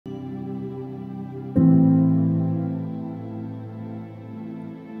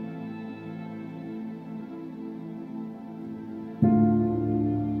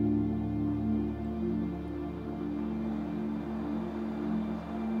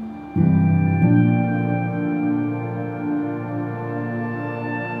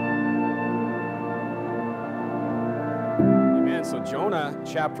Jonah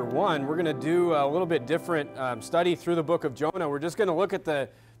chapter 1. We're going to do a little bit different study through the book of Jonah. We're just going to look at the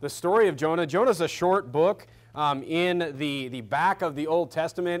story of Jonah. Jonah's a short book in the back of the Old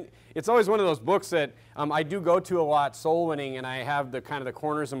Testament. It's always one of those books that I do go to a lot soul winning, and I have the kind of the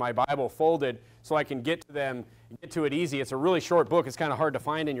corners of my Bible folded so I can get to it easy. It's a really short book. It's kind of hard to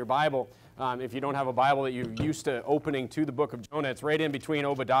find in your Bible if you don't have a Bible that you're used to opening to the book of Jonah. It's right in between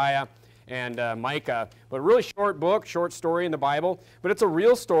Obadiah and Micah, but a really short book, short story in the Bible, but it's a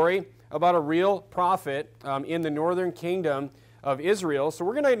real story about a real prophet in the northern kingdom of Israel. So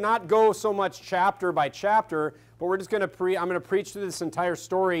we're going to not go so much chapter by chapter, but we're just going to I'm going to preach through this entire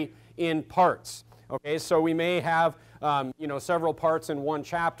story in parts. Okay, so we may have several parts in one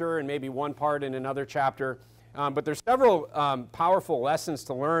chapter and maybe one part in another chapter, but there's several powerful lessons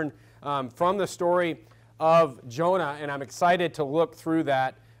to learn from the story of Jonah, and I'm excited to look through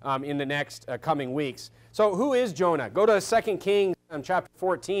that in the next coming weeks. So who is Jonah? Go to 2 Kings chapter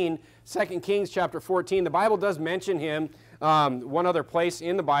 14. 2 Kings chapter 14. The Bible does mention him one other place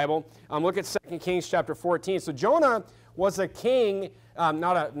in the Bible. Look at 2 Kings chapter 14. So Jonah was a king,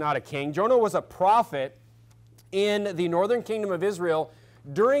 not a king. Jonah was a prophet in the northern kingdom of Israel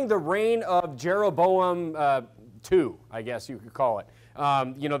during the reign of Jeroboam II, I guess you could call it.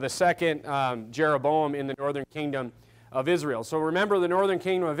 The second Jeroboam in the northern kingdom of Israel. So remember, the northern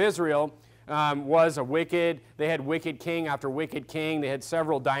kingdom of Israel was they had wicked king after wicked king. They had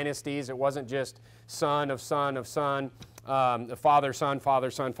several dynasties. It wasn't just son of son of son, father, son,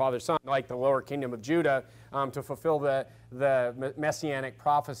 father, son, father, son, like the lower kingdom of Judah to fulfill the messianic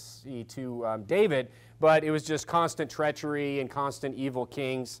prophecy to David. But it was just constant treachery and constant evil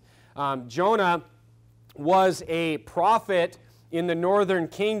kings. Jonah was a prophet in the northern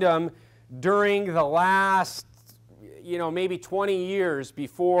kingdom during the last maybe 20 years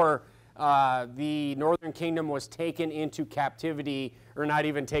before the northern kingdom was taken into captivity, or not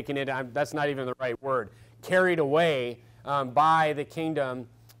even taken into, that's not even the right word, carried away by the kingdom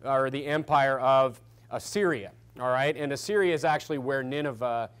or the empire of Assyria. All right, and Assyria is actually where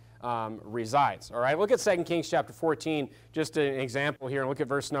Nineveh resides. All right, look at 2 Kings chapter 14, just an example here, and look at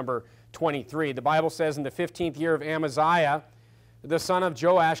verse number 23. The Bible says, in the 15th year of Amaziah, the son of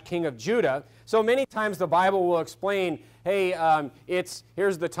Joash, king of Judah. So many times the Bible will explain, hey,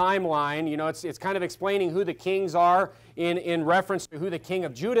 here's the timeline. It's kind of explaining who the kings are in reference to who the king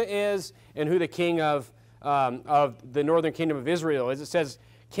of Judah is and who the king of the northern kingdom of Israel is. It says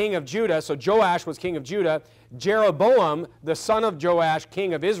king of Judah, so Joash was king of Judah. Jeroboam, the son of Joash,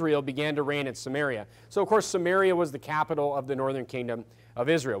 king of Israel, began to reign in Samaria. So, of course, Samaria was the capital of the northern kingdom of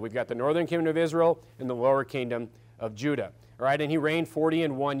Israel. We've got the northern kingdom of Israel and the lower kingdom of Judah. All right, and he reigned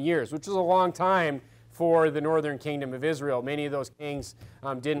 41 years, which is a long time for the northern kingdom of Israel. Many of those kings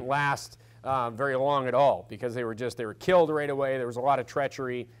didn't last very long at all because they were killed right away. There was a lot of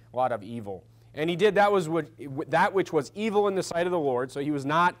treachery, a lot of evil. And he did that which was evil in the sight of the Lord, so he was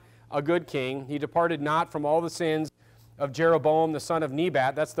not a good king. He departed not from all the sins of Jeroboam, the son of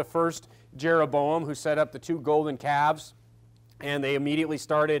Nebat. That's the first Jeroboam who set up the 2 golden calves, and they immediately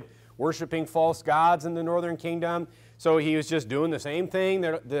started worshiping false gods in the northern kingdom. So he was just doing the same thing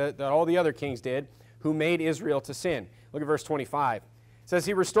that all the other kings did, who made Israel to sin. Look at verse 25. It says,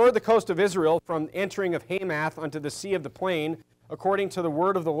 he restored the coast of Israel from entering of Hamath unto the sea of the plain, according to the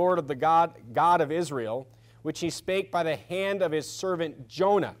word of the Lord of the God of Israel, which he spake by the hand of his servant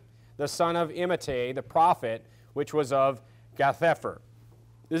Jonah, the son of Amittai, the prophet, which was of Gath-hepher.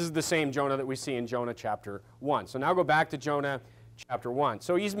 This is the same Jonah that we see in Jonah chapter 1. So now go back to Jonah chapter 1.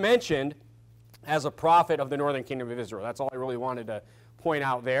 So he's mentioned as a prophet of the northern kingdom of Israel. That's all I really wanted to point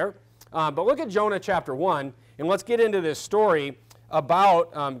out there. But look at Jonah chapter 1, and let's get into this story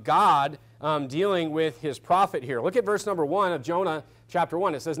about God dealing with his prophet here. Look at verse number 1 of Jonah chapter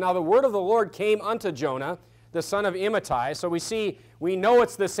 1. It says, now the word of the Lord came unto Jonah, the son of Amittai. So we know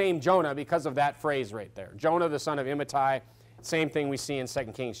it's the same Jonah because of that phrase right there. Jonah, the son of Amittai. Same thing we see in 2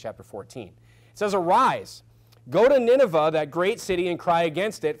 Kings chapter 14. It says, arise, go to Nineveh, that great city, and cry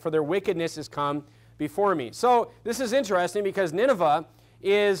against it, for their wickedness is come before me. So this is interesting because Nineveh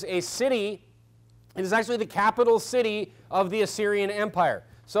is a city, it is actually the capital city of the Assyrian Empire.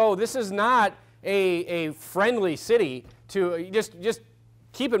 So this is not a friendly city to just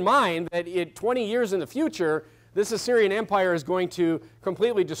keep in mind that 20 years in the future, this Assyrian Empire is going to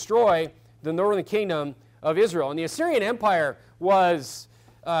completely destroy the northern kingdom of Israel. And the Assyrian Empire was,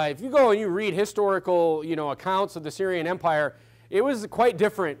 if you go and you read historical accounts of the Assyrian Empire, it was a quite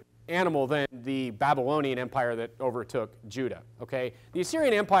different animal than the Babylonian Empire that overtook Judah. Okay, the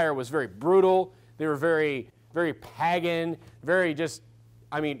Assyrian Empire was very brutal. They were very, very pagan, very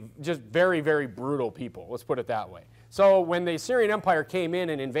very, very brutal people. Let's put it that way. So when the Assyrian Empire came in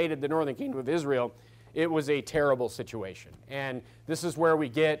and invaded the northern kingdom of Israel, it was a terrible situation. And this is where we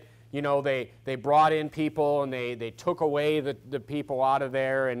get, you know, they brought in people and they took away the people out of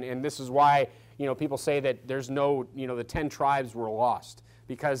there. And this is why, you know, people say that there's no, you know, the 10 tribes were lost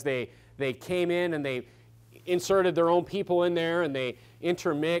because they came in and they inserted their own people in there and they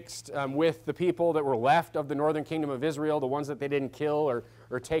intermixed with the people that were left of the northern kingdom of Israel, the ones that they didn't kill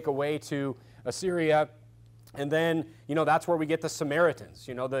or take away to Assyria. And then, you know, that's where we get the Samaritans.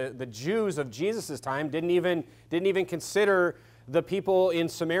 You know, the Jews of Jesus' time didn't even consider the people in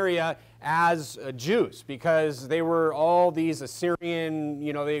Samaria as Jews because they were all these Assyrian,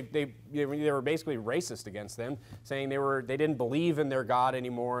 you know, they were basically racist against them, saying they didn't believe in their God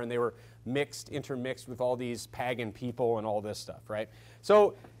anymore, and they were intermixed with all these pagan people and all this stuff, right?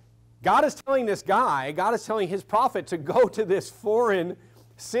 So God is telling his prophet to go to this foreign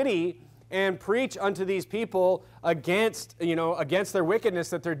city and preach unto these people against their wickedness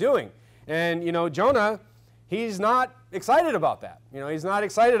that they're doing. And, you know, Jonah, he's not excited about that. You know, he's not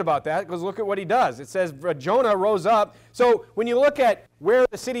excited about that because look at what he does. It says, Jonah rose up. So when you look at where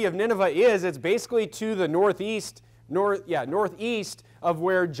the city of Nineveh is, it's basically to the northeast of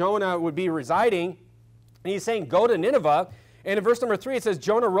where Jonah would be residing. And he's saying, go to Nineveh. And in verse number 3, it says,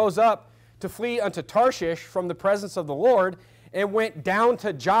 Jonah rose up to flee unto Tarshish from the presence of the Lord, and went down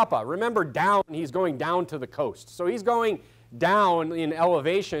to Joppa. Remember, down, he's going down to the coast. So he's going down in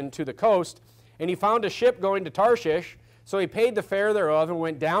elevation to the coast, and he found a ship going to Tarshish, so he paid the fare thereof and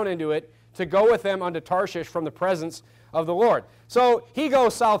went down into it to go with them unto Tarshish from the presence of the Lord. So he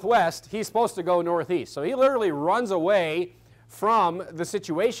goes southwest, he's supposed to go northeast. So he literally runs away from the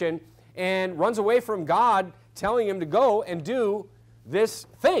situation and runs away from God telling him to go and do this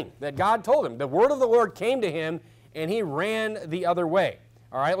thing that God told him. The word of the Lord came to him, and he ran the other way.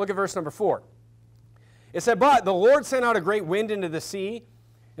 All right, look at verse number 4. It said, but the Lord sent out a great wind into the sea,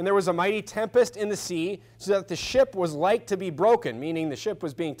 and there was a mighty tempest in the sea, so that the ship was like to be broken, meaning the ship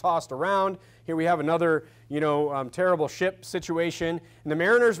was being tossed around. Here we have another, terrible ship situation. And the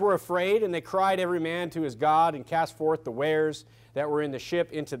mariners were afraid, and they cried every man to his God, and cast forth the wares that were in the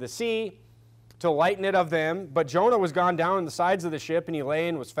ship into the sea, to lighten it of them. But Jonah was gone down in the sides of the ship, and he lay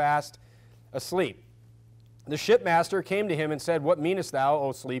and was fast asleep. The shipmaster came to him and said, what meanest thou,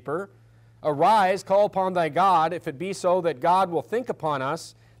 O sleeper? Arise, call upon thy God, if it be so that God will think upon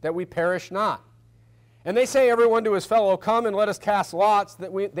us, that we perish not. And they say everyone to his fellow, come and let us cast lots,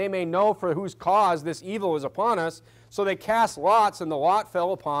 that they may know for whose cause this evil is upon us. So they cast lots, and the lot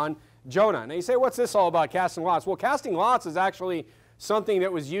fell upon Jonah. Now you say, what's this all about, casting lots? Well, casting lots is actually something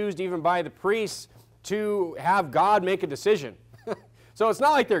that was used even by the priests to have God make a decision. So it's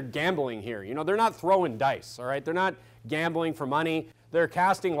not like they're gambling here. You know, they're not throwing dice, all right? They're not gambling for money. They're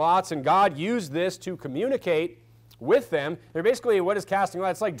casting lots, and God used this to communicate with them. They're basically, what is casting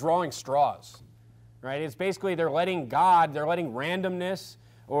lots? It's like drawing straws, right? It's basically they're letting randomness,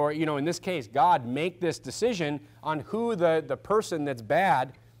 or, in this case, God make this decision on who the person that's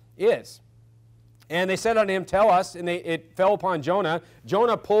bad is. And they said unto him, tell us, and it fell upon Jonah.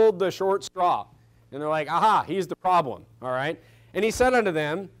 Jonah pulled the short straw, and they're like, aha, he's the problem, all right? And he said unto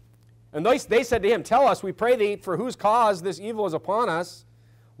them, and they said to him, tell us, we pray thee, for whose cause this evil is upon us?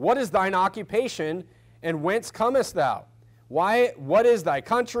 What is thine occupation, and whence comest thou? What is thy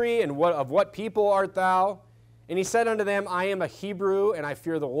country, and of what people art thou? And he said unto them, I am a Hebrew, and I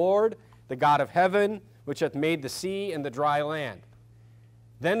fear the Lord, the God of heaven, which hath made the sea and the dry land.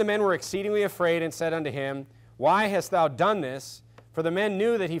 Then the men were exceedingly afraid, and said unto him, why hast thou done this? For the men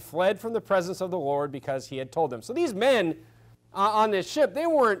knew that he fled from the presence of the Lord, because he had told them. So these men on this ship, they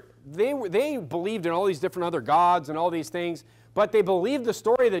believed in all these different other gods and all these things, but they believed the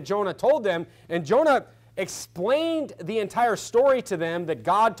story that Jonah told them, and Jonah explained the entire story to them, that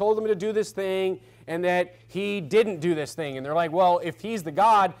God told him to do this thing and that he didn't do this thing. And they're like, well, if he's the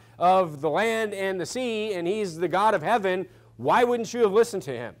God of the land and the sea and he's the God of heaven, why wouldn't you have listened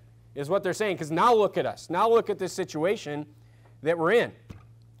to him, is what they're saying. Because now look at us. Now look at this situation that we're in.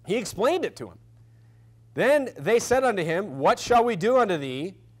 He explained it to him. Then they said unto him, what shall we do unto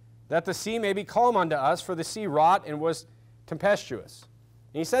thee, that the sea may be calm unto us? For the sea wrought and was tempestuous.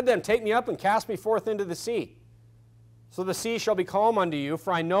 And he said to them, take me up and cast me forth into the sea. So the sea shall be calm unto you,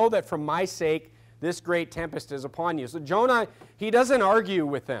 for I know that from my sake this great tempest is upon you. So Jonah, he doesn't argue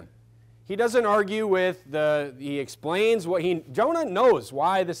with them. He doesn't argue with he explains Jonah knows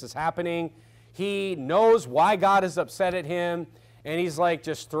why this is happening. He knows why God is upset at him. And he's like,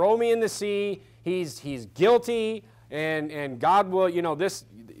 just throw me in the sea. He's guilty, and God will,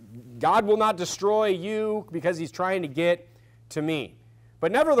 God will not destroy you because he's trying to get to me.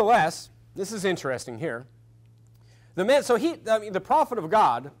 But nevertheless, this is interesting here. The prophet of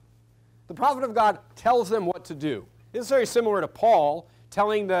God tells them what to do. This is very similar to Paul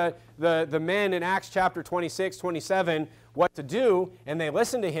telling the men in Acts chapter 26, 27 what to do, and they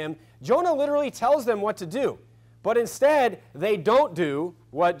listen to him. Jonah literally tells them what to do. But instead, they don't do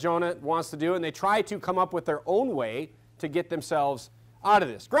what Jonah wants to do, and they try to come up with their own way to get themselves out of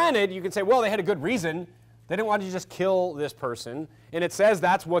this. Granted, you can say, well, they had a good reason. They didn't want to just kill this person. And it says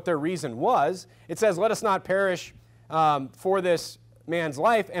that's what their reason was. It says, let us not perish for this man's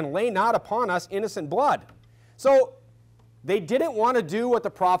life, and lay not upon us innocent blood. So they didn't want to do what the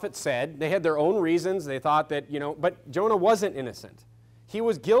prophet said. They had their own reasons. They thought that, but Jonah wasn't innocent. He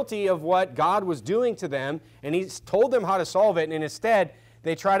was guilty of what God was doing to them, and he told them how to solve it, and instead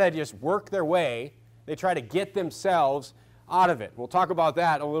they try to just work their way. They try to get themselves out of it. We'll talk about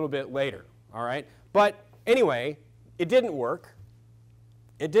that a little bit later, all right? But anyway, it didn't work.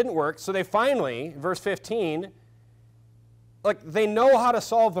 It didn't work, so they finally, verse 15, they know how to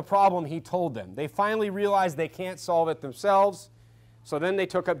solve the problem he told them. They finally realized they can't solve it themselves, so then they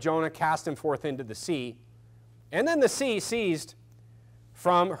took up Jonah, cast him forth into the sea, and then the sea ceased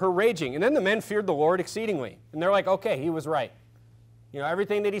from her raging. And then the men feared the Lord exceedingly. And they're like, okay, he was right.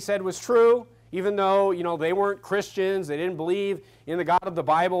 Everything that he said was true, even though, they weren't Christians, they didn't believe in the God of the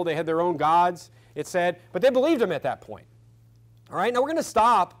Bible, they had their own gods, it said, but they believed him at that point. All right, now we're going to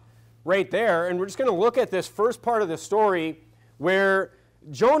stop right there, and we're just going to look at this first part of the story where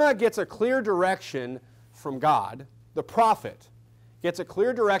Jonah gets a clear direction from God. The prophet gets a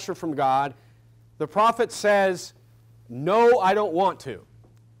clear direction from God. The prophet says, no, I don't want to.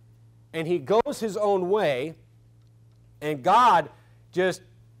 And he goes his own way, and God just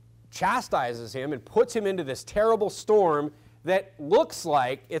chastises him and puts him into this terrible storm that looks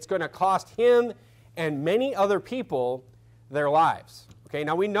like it's going to cost him and many other people their lives. Okay,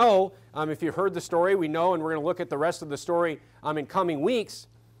 now we know, if you've heard the story, we know, and we're going to look at the rest of the story in coming weeks,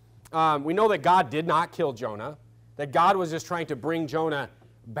 we know that God did not kill Jonah, that God was just trying to bring Jonah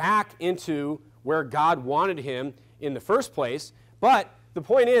back into where God wanted him in the first place. But the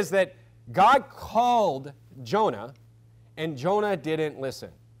point is that God called Jonah, and Jonah didn't listen.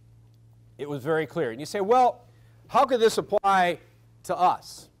 It was very clear. And you say, well, how could this apply to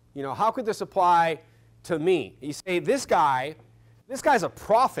us? How could this apply to me? You say, this guy's a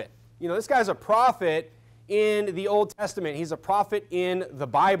prophet. This guy's a prophet in the Old Testament. He's a prophet in the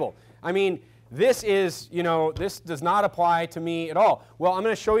Bible. I mean, this does not apply to me at all. Well, I'm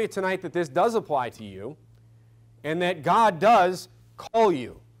going to show you tonight that this does apply to you, and that God does call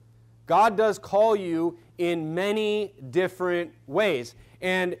you. God does call you in many different ways.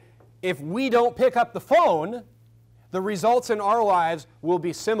 And if we don't pick up the phone, the results in our lives will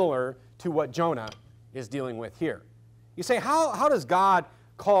be similar to what Jonah is dealing with here. You say, how does God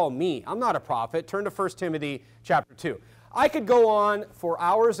call me? I'm not a prophet. Turn to 1 Timothy chapter 2. I could go on for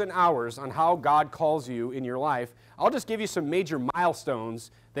hours and hours on how God calls you in your life. I'll just give you some major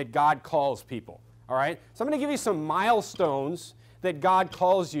milestones that God calls people. All right? So I'm going to give you some milestones that God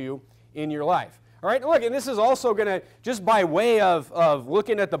calls you in your life. All right? Look, and this is also going to, just by way of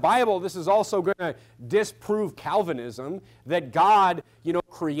looking at the Bible, this is also going to disprove Calvinism, that God,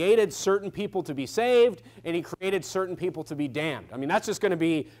 created certain people to be saved, and he created certain people to be damned. I mean, that's just going to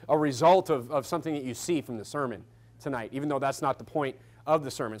be a result of something that you see from the sermon tonight, even though that's not the point of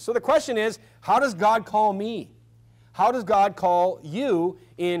the sermon. So the question is, how does God call me? How does God call you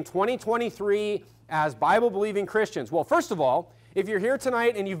in 2023 as Bible-believing Christians? Well, first of all, if you're here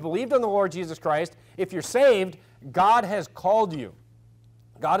tonight and you've believed on the Lord Jesus Christ, if you're saved, God has called you.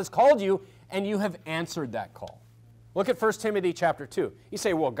 God has called you, and you have answered that call. Look at 1 Timothy chapter 2. You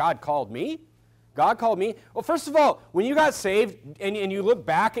say, well, God called me? God called me? Well, first of all, when you got saved and you look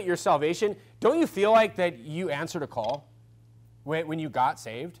back at your salvation, don't you feel like that you answered a call when you got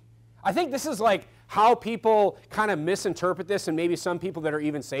saved? I think this is like how people kind of misinterpret this, and maybe some people that are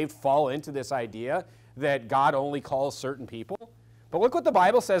even saved fall into this idea that God only calls certain people. But look what the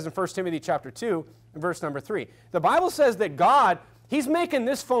Bible says in 1 Timothy chapter 2, verse number 3. The Bible says that God, he's making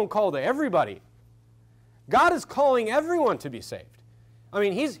this phone call to everybody. God is calling everyone to be saved. I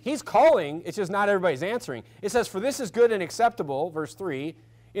mean, he's calling, it's just not everybody's answering. It says, for this is good and acceptable, verse 3,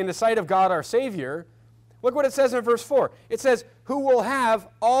 in the sight of God our Savior. Look what it says in verse 4. It says, who will have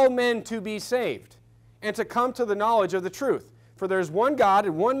all men to be saved and to come to the knowledge of the truth. For there is one God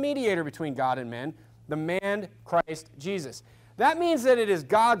and one mediator between God and men, the man Christ Jesus. That means that it is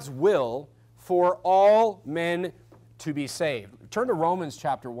God's will for all men to be saved. Turn to Romans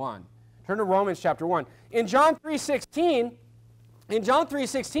chapter 1. Turn to Romans chapter 1. In John 3:16,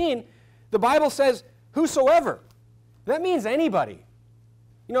 the Bible says, whosoever. That means anybody.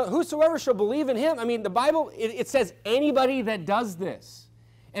 whosoever shall believe in him. I mean, the Bible, it says anybody that does this.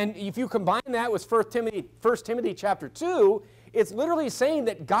 And if you combine that with 1 Timothy chapter 2, it's literally saying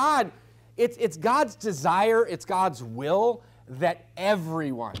that God, it's God's desire, it's God's will that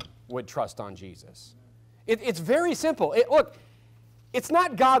everyone would trust on Jesus. It's very simple. Look, it's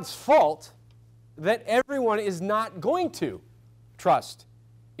not God's fault that everyone is not going to trust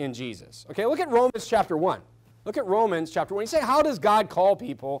in Jesus. Okay, look at Romans chapter 1. Look at Romans chapter 1. You say, how does God call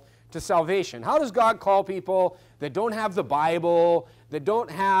people to salvation? How does God call people that don't have the Bible, that don't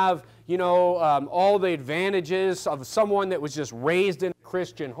have, all the advantages of someone that was just raised in a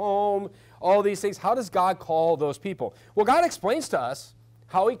Christian home, all these things? How does God call those people? Well, God explains to us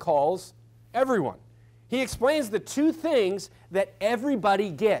how he calls everyone. He explains the two things that everybody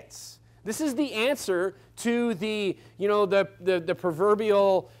gets. This is the answer to the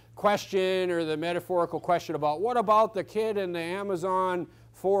proverbial question or the metaphorical question about what about the kid in the Amazon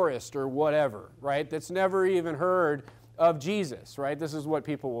forest or whatever, right? That's never even heard of Jesus, right? This is what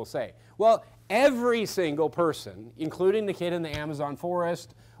people will say. Well, every single person, including the kid in the Amazon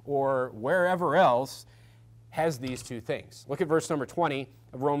forest or wherever else, has these two things. Look at verse number 20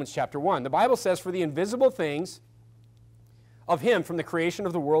 of Romans chapter 1. The Bible says, for the invisible things of him from the creation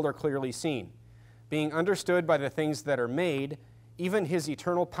of the world are clearly seen, being understood by the things that are made, even his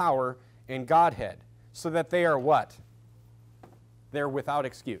eternal power and Godhead, so that they are what? They're without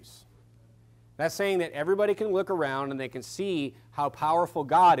excuse. That's saying that everybody can look around and they can see how powerful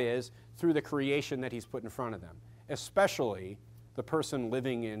God is through the creation that he's put in front of them, especially the person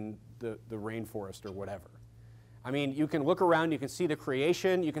living in the rainforest or whatever. I mean, you can look around, you can see the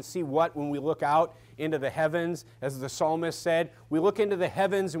creation, you can see when we look out into the heavens, as the psalmist said, we look into the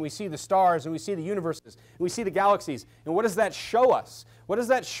heavens and we see the stars and we see the universes and we see the galaxies. And what does that show us? What does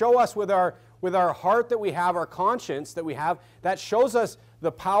that show us with our heart that we have, our conscience that we have? That shows us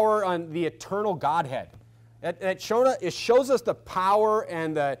the power on the eternal Godhead. It shows us the power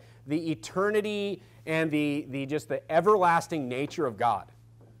and the eternity and the just the everlasting nature of God.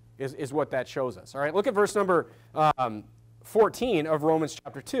 Is what that shows us. All right, look at verse number 14 of Romans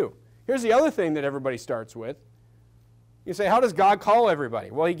chapter 2. Here's the other thing that everybody starts with. You say, how does God call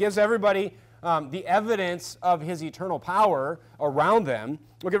everybody? Well, he gives everybody the evidence of his eternal power around them.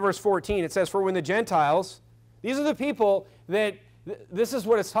 Look at verse 14. It says, for when the Gentiles, these are the people that, this is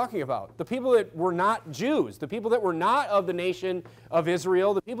what it's talking about. The people that were not Jews, the people that were not of the nation of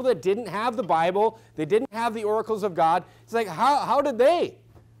Israel, the people that didn't have the Bible, they didn't have the oracles of God. It's like, how did they?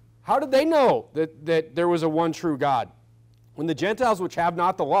 How did they know that there was a one true God? When the Gentiles which have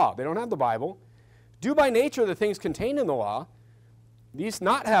not the law, they don't have the Bible, do by nature the things contained in the law, these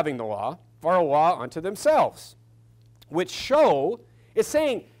not having the law, are a law unto themselves, which show, it's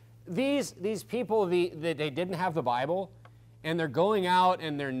saying these people, that they didn't have the Bible, and they're going out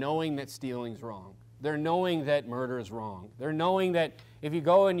and they're knowing that stealing's wrong. They're knowing that murder is wrong. They're knowing that if you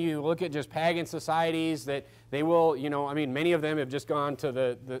go and you look at just pagan societies, that they will, many of them have just gone to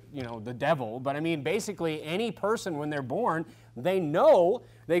the devil. But I mean, basically, any person when they're born, they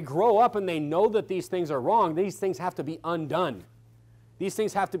grow up and they know that these things are wrong. These things have to be undone. These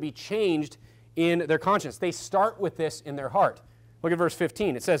things have to be changed in their conscience. They start with this in their heart. Look at verse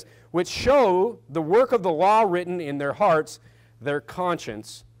 15. It says, which show the work of the law written in their hearts, their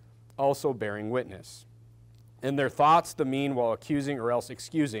conscience also bearing witness. And their thoughts the mean while accusing or else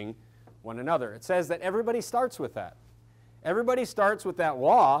excusing one another. It says that everybody starts with that. Everybody starts with that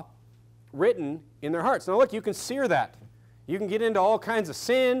law written in their hearts. Now look, you can sear that. You can get into all kinds of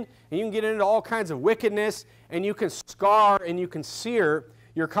sin, and you can get into all kinds of wickedness, and you can scar and you can sear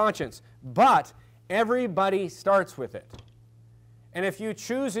your conscience. But everybody starts with it. And if you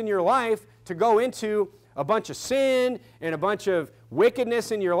choose in your life to go into a bunch of sin and a bunch of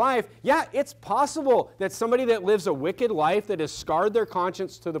wickedness in your life, yeah, it's possible that somebody that lives a wicked life that has scarred their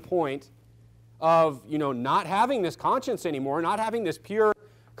conscience to the point of, not having this conscience anymore, not having this pure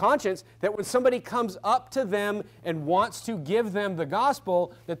conscience, that when somebody comes up to them and wants to give them the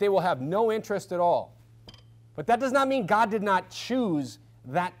gospel, that they will have no interest at all. But that does not mean God did not choose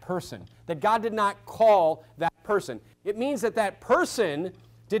that person, that God did not call that person. It means that that person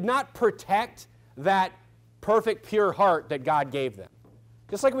did not protect that perfect, pure heart that God gave them.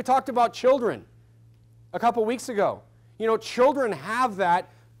 Just like we talked about children a couple weeks ago. Children have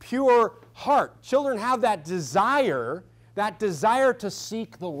that pure heart. Children have that desire to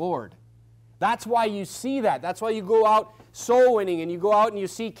seek the Lord. That's why you see that. That's why you go out soul winning and you go out and you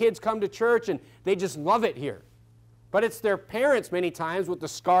see kids come to church and they just love it here. But it's their parents many times with the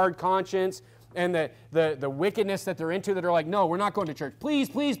scarred conscience and the wickedness that they're into that are like, no, we're not going to church. Please,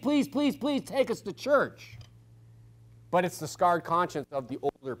 please, please, please, please take us to church. but it's the scarred conscience of the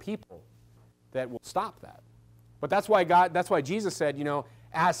older people that will stop that. But that's why Jesus said, you know,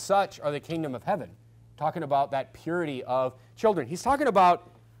 as such are the kingdom of heaven. Talking about that purity of children. He's talking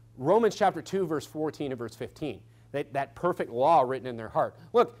about Romans chapter 2, verse 14 and verse 15. That perfect law written in their heart.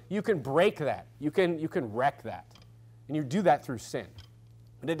 Look, you can break that. You can wreck that. And you do that through sin.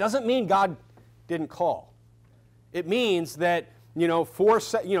 But it doesn't mean God didn't call. It means that, you know,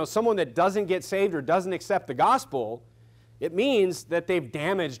 someone that doesn't get saved or doesn't accept the gospel, it means that they've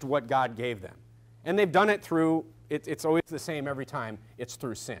damaged what God gave them. And they've done it through, it's always the same every time, it's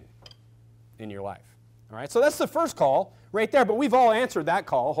through sin in your life. All right, so that's the first call right there, but we've all answered that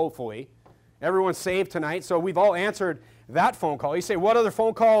call, hopefully. Everyone's saved tonight, so we've all answered that phone call. You say, what other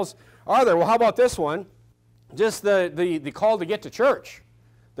phone calls are there? Well, how about this one? Just the call to get to church.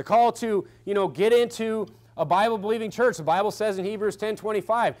 The call to, you know, get into a Bible-believing church. The Bible says in Hebrews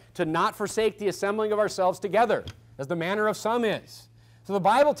 10:25, to not forsake the assembling of ourselves together, as the manner of some is. So the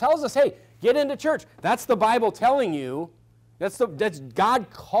Bible tells us, hey, get into church. That's the Bible telling you, that's God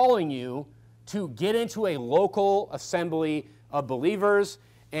calling you to get into a local assembly of believers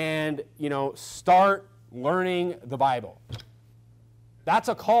and, you know, start learning the Bible. That's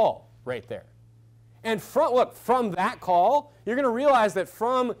a call right there. And from that call, you're going to realize that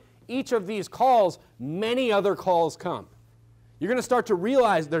from each of these calls, many other calls come. You're going to start to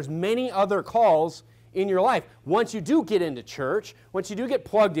realize there's many other calls in your life. Once you do get into church, once you do get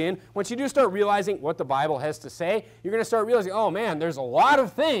plugged in, once you do start realizing what the Bible has to say, you're going to start realizing, oh man, there's a lot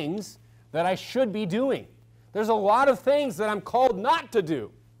of things that I should be doing. There's a lot of things that I'm called not to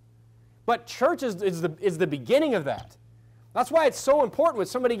do. But church is the beginning of that. That's why it's so important when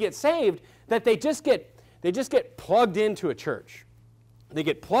somebody gets saved that they just get plugged into a church. They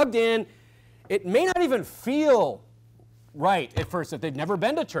get plugged in. It may not even feel right at first if they've never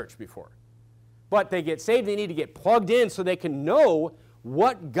been to church before. But they get saved, they need to get plugged in so they can know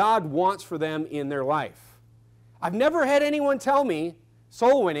what God wants for them in their life. I've never had anyone tell me,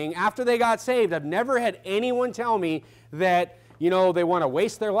 soul winning, after they got saved, I've never had anyone tell me that, you know, they want to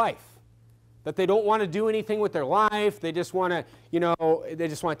waste their life. That they don't want to do anything with their life. They just want to, you know, they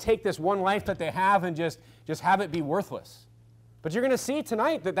just want to take this one life that they have and just have it be worthless. But you're going to see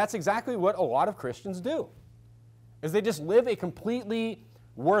tonight that that's exactly what a lot of Christians do. Is they just live a completely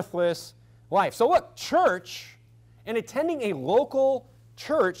worthless life. So look, church and attending a local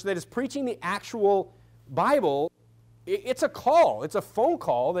church that is preaching the actual Bible, it's a call. It's a phone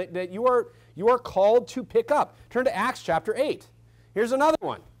call that you are called to pick up. Turn to Acts chapter 8. Here's another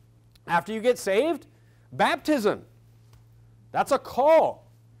one. After you get saved, baptism. That's a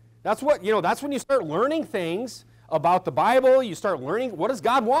call. That's what, you know, that's when you start learning things about the Bible. You start learning, what does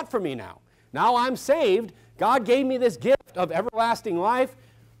God want from me now? Now I'm saved. God gave me this gift of everlasting life.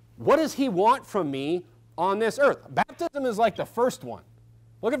 What does He want from me on this earth? Baptism is like the first one.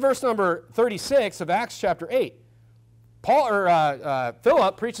 Look at verse number 36 of Acts chapter 8.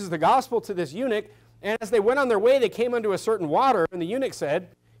 Philip preaches the gospel to this eunuch, and as they went on their way, they came unto a certain water, and the eunuch said,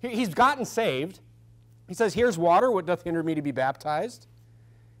 he's gotten saved. He says, here's water, what doth hinder me to be baptized?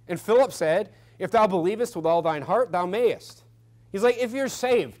 And Philip said, if thou believest with all thine heart, thou mayest. He's like, if you're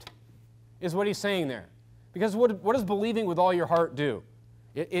saved, is what he's saying there. Because what does believing with all your heart do?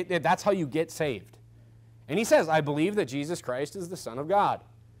 That's how you get saved. And he says, I believe that Jesus Christ is the Son of God.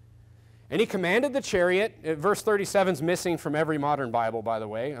 And he commanded the chariot, verse 37 is missing from every modern Bible, by the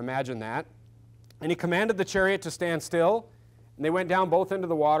way, imagine that. And he commanded the chariot to stand still, and they went down both into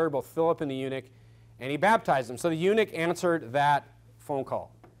the water, both Philip and the eunuch, and he baptized them. So the eunuch answered that phone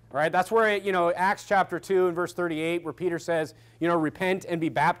call. All right, that's where, Acts chapter 2 and verse 38, where Peter says, repent and be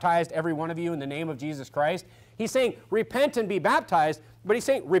baptized, every one of you, in the name of Jesus Christ. He's saying, repent and be baptized, but he's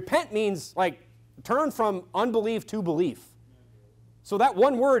saying, repent means, like, turn from unbelief to belief. So that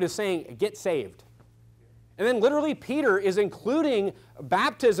one word is saying, get saved. And then literally Peter is including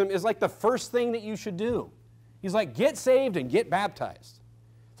baptism as like the first thing that you should do. He's like, get saved and get baptized.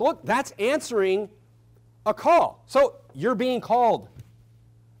 So look, that's answering a call. So you're being called.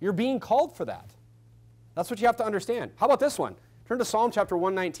 You're being called for that. That's what you have to understand. How about this one? Turn to Psalm chapter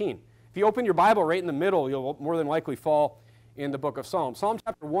 119. If you open your Bible right in the middle, you'll more than likely fall in the book of Psalms. Psalm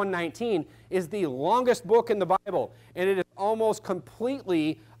chapter 119 is the longest book in the Bible, and it is almost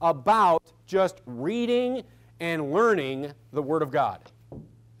completely about just reading and learning the Word of God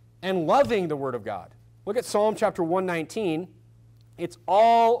and loving the Word of God. Look at Psalm chapter 119. It's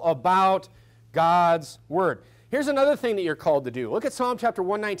all about God's Word. Here's another thing that you're called to do. Look at Psalm chapter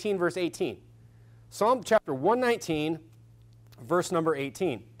 119, verse 18. Psalm chapter 119, verse number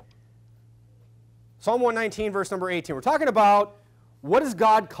 18. Psalm 119, verse number 18. We're talking about what is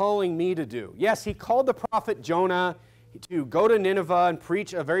God calling me to do? Yes, He called the prophet Jonah. to go to Nineveh and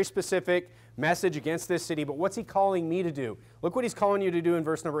preach a very specific message against this city, but what's he calling me to do? Look what he's calling you to do in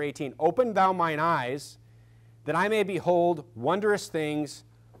verse number 18. Open thou mine eyes, that I may behold wondrous things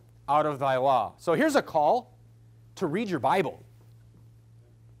out of thy law. So here's a call to read your Bible.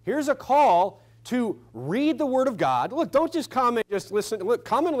 Here's a call to read the Word of God. Look, don't just come and just listen. Look,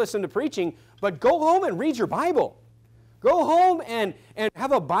 come and listen to preaching, but go home and read your Bible. Go home and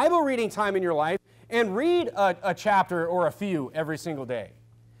have a Bible reading time in your life and read a chapter or a few every single day.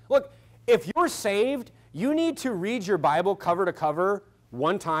 Look, if you're saved, you need to read your Bible cover to cover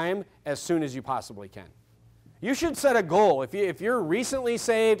one time as soon as you possibly can. You should set a goal. If you're recently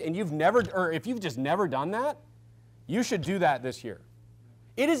saved and if you've just never done that, you should do that this year.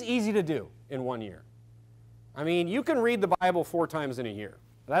 It is easy to do in 1 year. I mean, you can read the Bible 4 times in a year.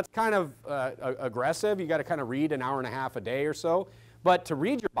 That's kind of aggressive. You got to kind of read an hour and a half a day or so. But to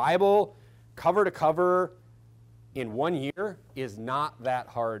read your Bible cover to cover in 1 year is not that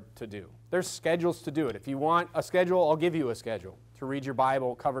hard to do. There's schedules to do it. If you want a schedule, I'll give you a schedule to read your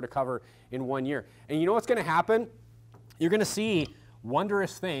Bible cover to cover in 1 year. And you know what's going to happen? You're going to see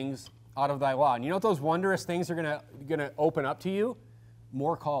wondrous things out of thy law. And you know what those wondrous things are going to open up to you?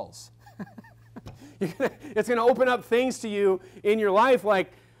 More calls. It's going to open up things to you in your life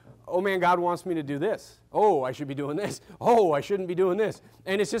like, oh man, God wants me to do this. Oh, I should be doing this. Oh, I shouldn't be doing this.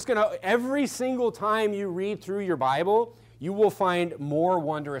 And it's just going to, every single time you read through your Bible, you will find more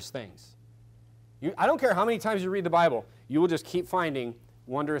wondrous things. I don't care how many times you read the Bible, you will just keep finding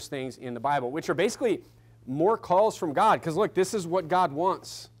wondrous things in the Bible, which are basically more calls from God. Because look, this is what God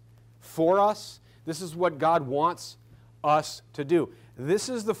wants for us. This is what God wants us to do. This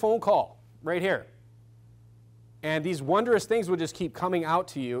is the phone call right here. And these wondrous things will just keep coming out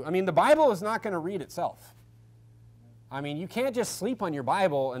to you. I mean, the Bible is not going to read itself. I mean, you can't just sleep on your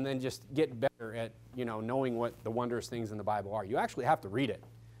Bible and then just get better at, knowing what the wondrous things in the Bible are. You actually have to read it.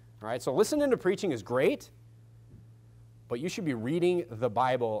 All right? So listening to preaching is great, but you should be reading the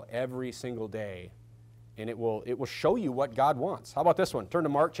Bible every single day, and it will show you what God wants. How about this one? Turn to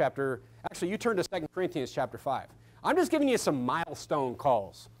Mark chapter, actually you turn to 2 Corinthians chapter 5. I'm just giving you some milestone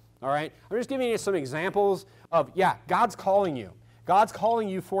calls. All right? I'm just giving you some examples of, God's calling you. God's calling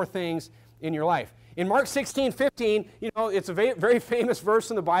you for things in your life. In Mark 16:15, it's a very famous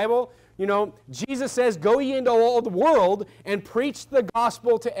verse in the Bible. Jesus says, go ye into all the world and preach the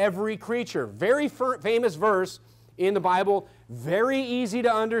gospel to every creature. Very famous verse in the Bible, very easy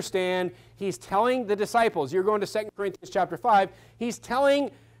to understand. He's telling the disciples, you're going to 2 Corinthians chapter 5, he's telling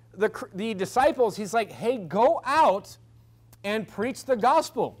the disciples, he's like, hey, go out and preach the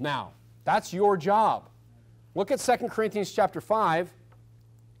gospel now. That's your job. Look at 2 Corinthians chapter 5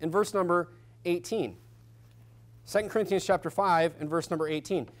 and verse number 18. 2 Corinthians chapter 5 and verse number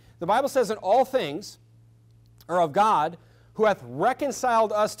 18. The Bible says, "And all things are of God, who hath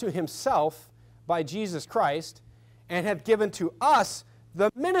reconciled us to himself by Jesus Christ, and hath given to us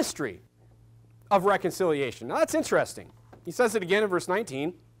the ministry of reconciliation." Now that's interesting. He says it again in verse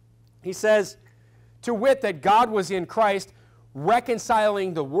 19. He says, "To wit, that God was in Christ,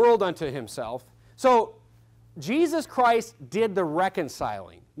 reconciling the world unto himself." So Jesus Christ did the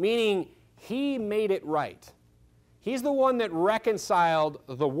reconciling, meaning he made it right. He's the one that reconciled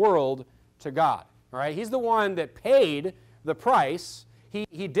the world to God. All right? He's the one that paid the price.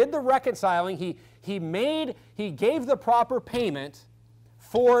 He did the reconciling. He gave the proper payment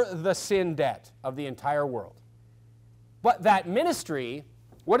for the sin debt of the entire world. But that ministry,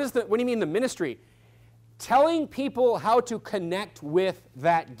 what do you mean the ministry? Telling people how to connect with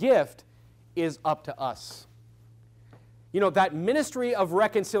that gift is up to us. That ministry of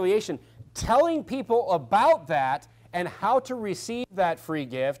reconciliation, telling people about that and how to receive that free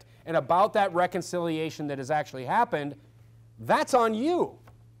gift and about that reconciliation that has actually happened, that's on you.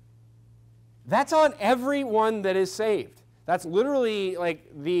 That's on everyone that is saved. That's literally like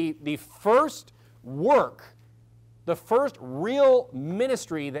the first work, the first real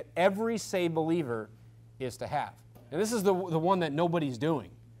ministry that every saved believer is to have. And this is the one that nobody's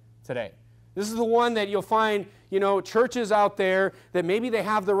doing today. This is the one that you'll find, churches out there that maybe they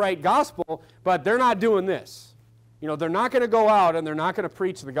have the right gospel, but they're not doing this. They're not going to go out and they're not going to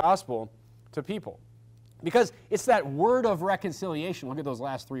preach the gospel to people. Because it's that word of reconciliation. Look at those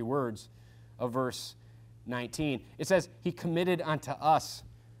last 3 words of verse 19. It says, he committed unto us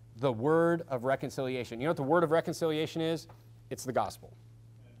the word of reconciliation. You know what the word of reconciliation is? It's the gospel.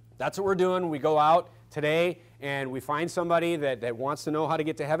 That's what we're doing. We go out today and we find somebody that wants to know how to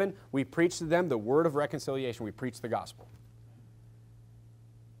get to heaven. We preach to them the word of reconciliation. We preach the gospel.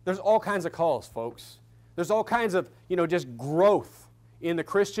 There's all kinds of calls, folks. There's all kinds of, just growth in the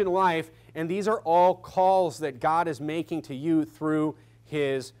Christian life, and these are all calls that God is making to you through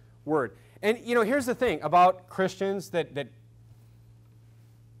His Word. And, here's the thing about Christians that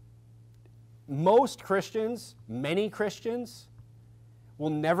most Christians, many Christians, will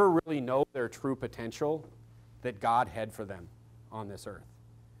never really know their true potential that God had for them on this earth.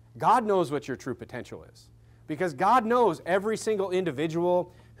 God knows what your true potential is, because God knows every single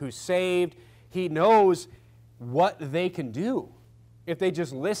individual who's saved. He knows what they can do if they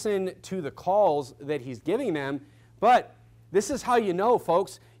just listen to the calls that He's giving them. But this is how you know,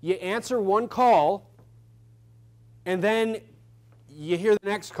 folks. You answer one call, and then you hear the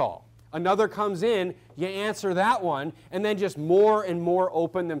next call. Another comes in, you answer that one, and then just more and more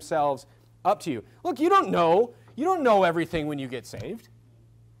open themselves up to you. Look, you don't know everything when you get saved.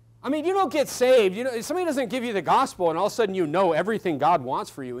 I mean, you don't get saved. Somebody doesn't give you the gospel, and all of a sudden you know everything God wants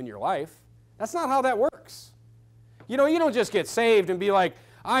for you in your life. That's not how that works. You don't just get saved and be like,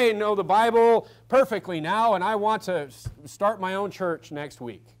 I know the Bible perfectly now, and I want to start my own church next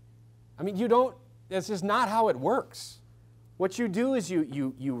week. I mean, that's just not how it works. What you do is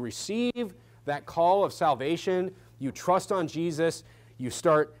you receive that call of salvation, you trust on Jesus, you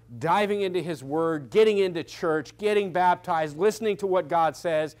start diving into His Word, getting into church, getting baptized, listening to what God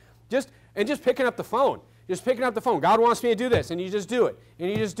says, just picking up the phone. Just picking up the phone. God wants me to do this, and you just do it, and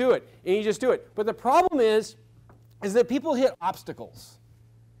you just do it, and you just do it. But the problem is that people hit obstacles.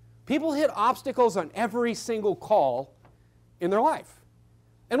 People hit obstacles on every single call in their life.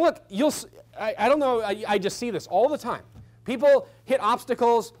 And look, I don't know, I just see this all the time. People hit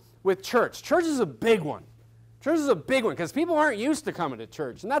obstacles with church. Church is a big one. Church is a big one because people aren't used to coming to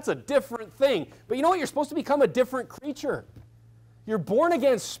church, and that's a different thing. But you know what? You're supposed to become a different creature. You're born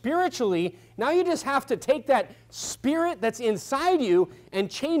again spiritually. Now you just have to take that spirit that's inside you and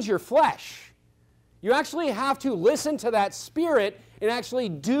change your flesh. You actually have to listen to that spirit and actually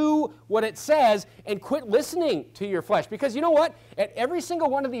do what it says and quit listening to your flesh. Because you know what? At every single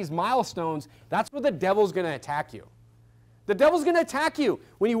one of these milestones, that's where the devil's going to attack you. The devil's going to attack you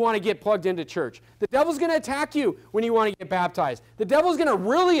when you want to get plugged into church. The devil's going to attack you when you want to get baptized. The devil's going to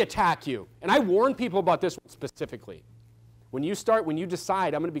really attack you. And I warn people about this one specifically. When you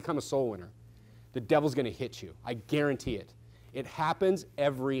decide, I'm going to become a soul winner, the devil's going to hit you. I guarantee it. It happens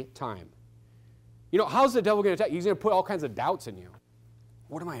every time. How's the devil going to attack you? He's going to put all kinds of doubts in you.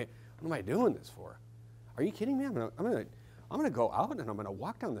 What am I doing this for? Are you kidding me? I'm going to go out and I'm going to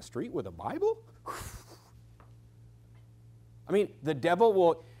walk down the street with a Bible? I mean, the devil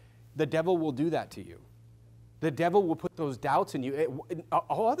will do that to you. The devil will put those doubts in you.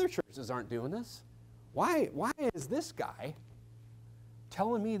 All other churches aren't doing this. Why is this guy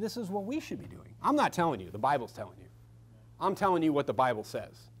telling me this is what we should be doing? I'm not telling you. The Bible's telling you. I'm telling you what the Bible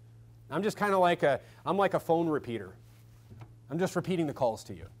says. I'm just kind of like a phone repeater. I'm just repeating the calls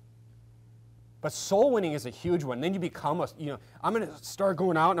to you. But soul winning is a huge one. Then you become I'm going to start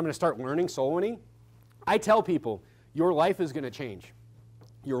going out and I'm going to start learning soul winning. I tell people, your life is going to change.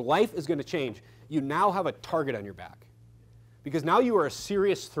 Your life is going to change. You now have a target on your back. Because now you are a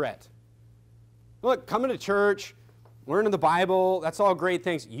serious threat. Look, coming to church, learning the Bible, that's all great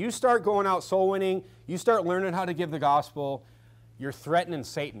things. You start going out soul winning, you start learning how to give the gospel, you're threatening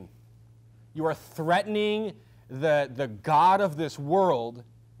Satan. You are threatening the God of this world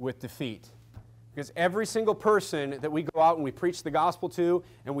with defeat. Because every single person that we go out and we preach the gospel to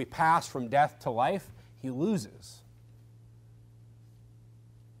and we pass from death to life, he loses.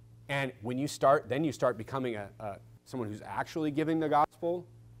 And when you start becoming someone who's actually giving the gospel,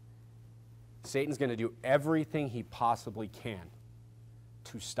 Satan's going to do everything he possibly can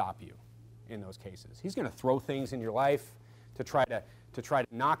to stop you in those cases. He's going to throw things in your life to try to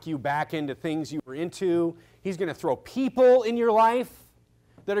knock you back into things you were into. He's going to throw people in your life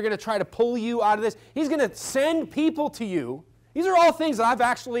that are going to try to pull you out of this. He's going to send people to you. These are all things that I've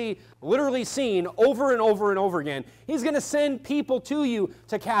actually literally seen over and over and over again. He's going to send people to you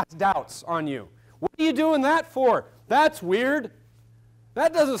to cast doubts on you. What are you doing that for? That's weird.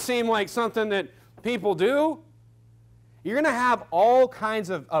 That doesn't seem like something that people do. You're going to have all kinds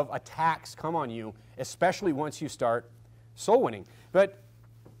of attacks come on you, especially once you start soul winning. But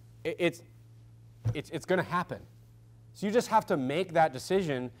it's going to happen. So you just have to make that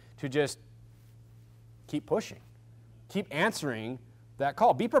decision to just keep pushing. Keep answering that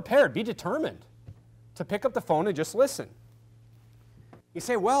call. Be prepared. Be determined to pick up the phone and just listen. You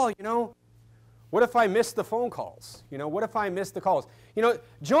say, well, what if I miss the phone calls? What if I miss the calls?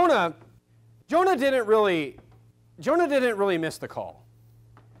 Jonah didn't really miss the call.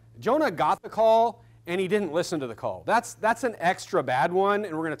 Jonah got the call and he didn't listen to the call. That's an extra bad one,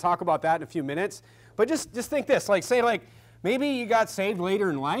 and we're going to talk about that in a few minutes. But just think this, Maybe you got saved later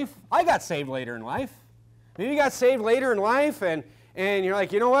in life. I got saved later in life. Maybe you got saved later in life and you're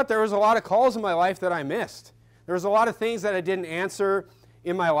like, you know what, there was a lot of calls in my life that I missed. There was a lot of things that I didn't answer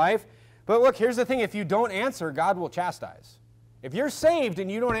in my life. But look, here's the thing, if you don't answer, God will chastise. If you're saved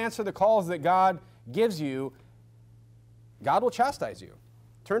and you don't answer the calls that God gives you, God will chastise you.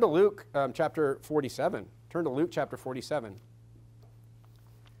 Turn to Luke chapter 47. Turn to Luke chapter 47.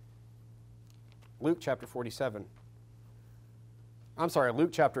 Luke chapter 47. I'm sorry,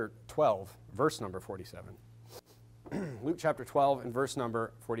 Luke chapter 12, verse number 47. Luke chapter 12 and verse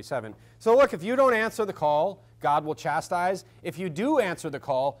number 47. So look, if you don't answer the call, God will chastise. If you do answer the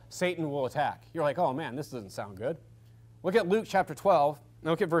call, Satan will attack. You're like, oh man, this doesn't sound good. Look at Luke chapter 12,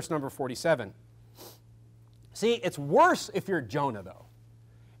 and look at verse number 47. See, it's worse if you're Jonah, though.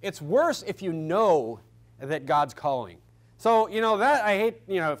 It's worse if you know that God's calling. So, that I hate,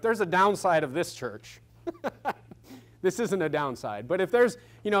 if there's a downside of this church, this isn't a downside, but if there's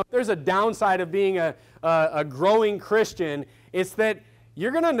a downside of being a growing Christian, it's that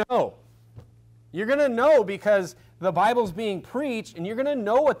you're going to know. You're going to know because the Bible's being preached, and you're going to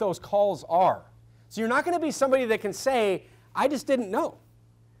know what those calls are. So you're not going to be somebody that can say, I just didn't know,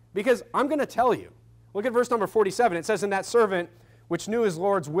 because I'm going to tell you. Look at verse number 47. It says, "And that servant which knew his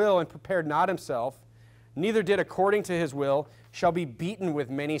Lord's will and prepared not himself, neither did according to his will, shall be beaten with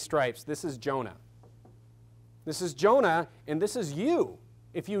many stripes." This is Jonah. This is Jonah, and this is you.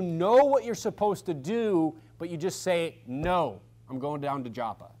 If you know what you're supposed to do, but you just say, no, I'm going down to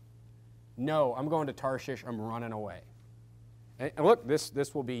Joppa. No, I'm going to Tarshish, I'm running away. And look,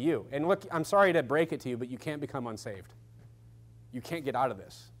 this will be you. And look, I'm sorry to break it to you, but you can't become unsaved. You can't get out of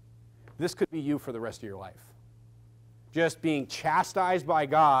this. This could be you for the rest of your life. Just being chastised by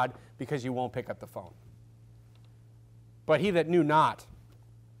God because you won't pick up the phone. "But he that knew not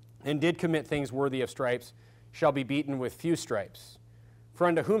and did commit things worthy of stripes shall be beaten with few stripes. For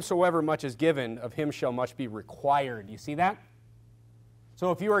unto whomsoever much is given, of him shall much be required." You see that?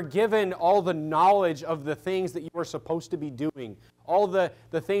 So if you are given all the knowledge of the things that you are supposed to be doing, all the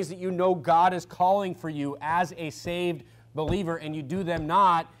things that you know God is calling for you as a saved believer, and you do them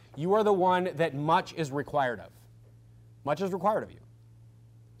not, you are the one that much is required of. Much is required of you.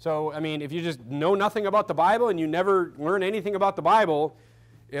 So, if you just know nothing about the Bible and you never learn anything about the Bible,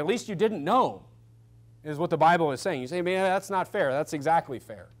 at least you didn't know, is what the Bible is saying. You say, man, that's not fair. That's exactly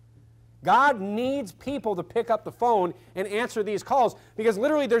fair. God needs people to pick up the phone and answer these calls, because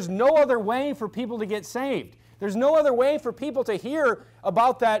literally there's no other way for people to get saved. There's no other way for people to hear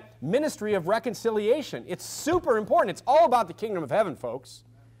about that ministry of reconciliation. It's super important. It's all about the kingdom of heaven, folks.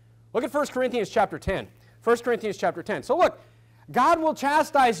 Look at 1 Corinthians chapter 10. 1 Corinthians chapter 10. So look, God will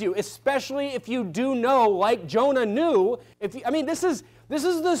chastise you, especially if you do know, like Jonah knew. This is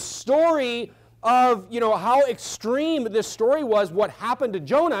the story of how extreme this story was, what happened to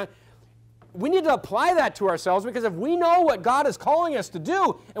Jonah. We need to apply that to ourselves, because if we know what God is calling us to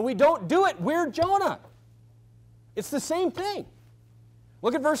do and we don't do it, we're Jonah. It's the same thing.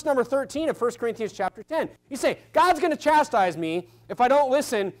 Look at verse number 13 of 1 Corinthians chapter 10. You say, God's going to chastise me if I don't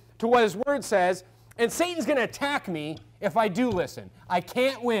listen to what his word says, and Satan's going to attack me if I do listen. I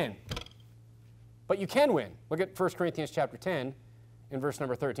can't win. But you can win. Look at 1 Corinthians chapter 10 in verse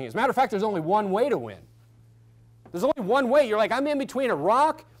number 13. As a matter of fact, there's only one way to win. There's only one way. You're like, I'm in between a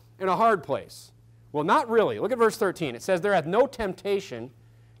rock and a hard place. Well, not really. Look at verse 13. It says, "There hath no temptation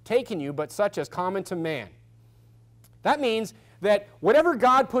taken you, but such as common to man." That means that whatever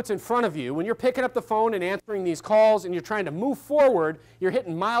God puts in front of you, when you're picking up the phone and answering these calls and you're trying to move forward, you're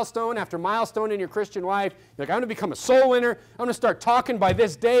hitting milestone after milestone in your Christian life. You're like, I'm going to become a soul winner. I'm going to start talking by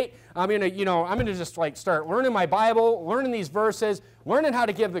this date. I'm going to just start learning my Bible, learning these verses, learning how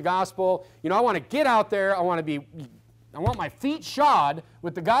to give the gospel. I want to get out there. I want my feet shod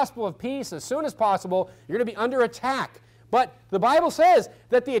with the gospel of peace as soon as possible. You're going to be under attack. But the Bible says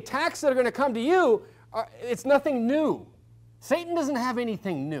that the attacks that are going to come to you, it's nothing new. Satan doesn't have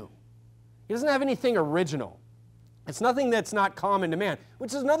anything new. He doesn't have anything original. It's nothing that's not common to man,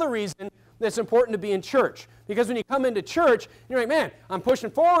 which is another reason that it's important to be in church. Because when you come into church, you're like, man, I'm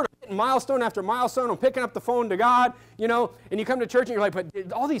pushing forward, I'm hitting milestone after milestone, I'm picking up the phone to God, and you come to church and you're like,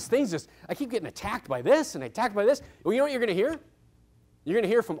 but all these things I keep getting attacked by this and attacked by this. Well, you know what you're going to hear? You're going to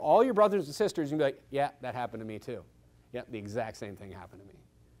hear from all your brothers and sisters, and you'll be like, yeah, that happened to me too. Yeah, the exact same thing happened to me.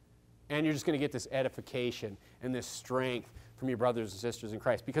 And you're just going to get this edification and this strength from your brothers and sisters in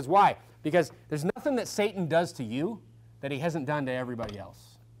Christ. Because why? Because there's nothing that Satan does to you that he hasn't done to everybody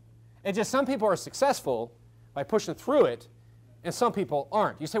else. It's just some people are successful by pushing through it, and some people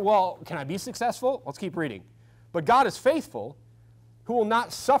aren't. You say, well, can I be successful? Let's keep reading. "But God is faithful, who will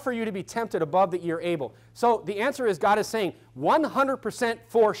not suffer you to be tempted above that you're able. So the answer is God is saying 100%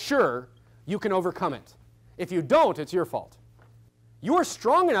 for sure you can overcome it. If you don't, it's your fault. You are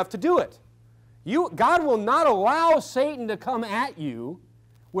strong enough to do it. God will not allow Satan to come at you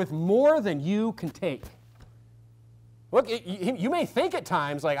with more than you can take. Look, you may think at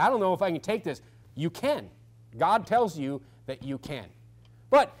times, like, I don't know if I can take this. You can. God tells you that you can.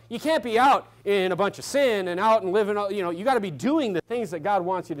 But you can't be out in a bunch of sin and out and living, you got to be doing the things that God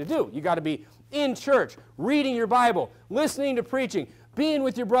wants you to do. You got to be in church, reading your Bible, listening to preaching, being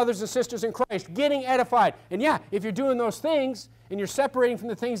with your brothers and sisters in Christ, getting edified. And yeah, if you're doing those things and you're separating from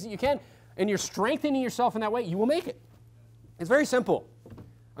the things that you can and you're strengthening yourself in that way, you will make it. It's very simple.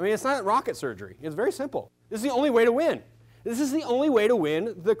 I mean, it's not rocket surgery. It's very simple. This is the only way to win. This is the only way to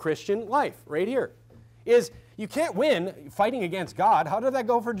win the Christian life right here. You can't win fighting against God. How did that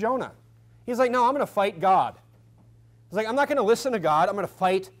go for Jonah? He's like, no, I'm going to fight God. He's like, I'm not going to listen to God. I'm going to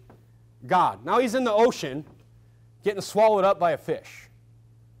fight God. Now he's in the ocean getting swallowed up by a fish.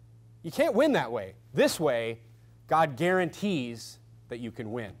 You can't win that way. This way, God guarantees that you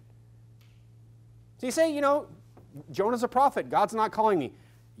can win. So you say, Jonah's a prophet. God's not calling me.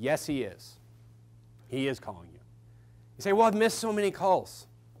 Yes, he is. He is calling you. You say, well, I've missed so many calls.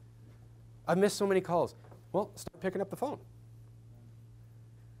 I've missed so many calls. Well, start picking up the phone.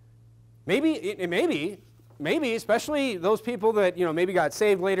 Maybe, especially those people that, maybe got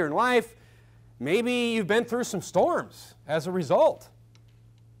saved later in life, maybe you've been through some storms as a result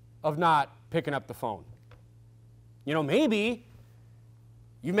of not picking up the phone. Maybe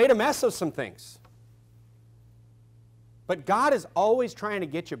you made a mess of some things. But God is always trying to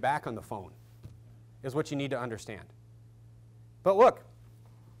get you back on the phone, is what you need to understand. But look,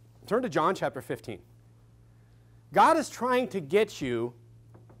 turn to John chapter 15. God is trying to get you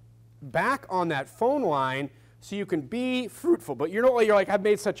back on that phone line so you can be fruitful. But you're like, I've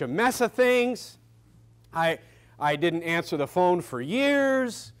made such a mess of things. I didn't answer the phone for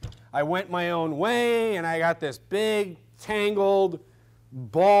years. I went my own way, and I got this big, tangled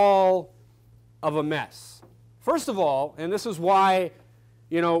ball of a mess. First of all, and this is why,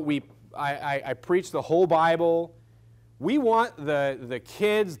 I preach the whole Bible. We want the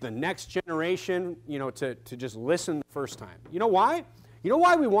kids, the next generation, to just listen the first time. You know why? You know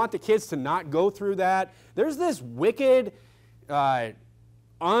why we want the kids to not go through that? There's this wicked,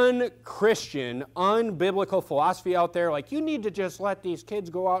 un-Christian, unbiblical philosophy out there, like you need to just let these kids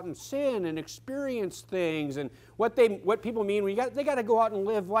go out and sin and experience things, and what people mean when they got to go out and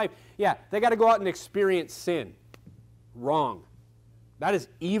live life. Yeah, they got to go out and experience sin. Wrong. That is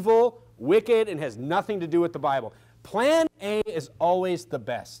evil, wicked, and has nothing to do with the Bible. Plan A is always the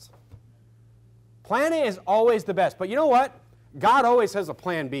best. Plan A is always the best. But you know what? God always has a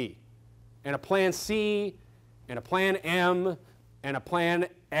plan B, and a plan C, and a plan M, and a plan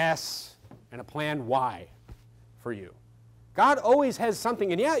S, and a plan Y for you. God always has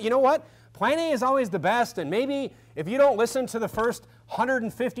something. And yeah, you know what? Plan A is always the best, and maybe if you don't listen to the first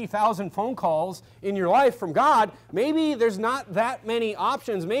 150,000 phone calls in your life from God, maybe there's not that many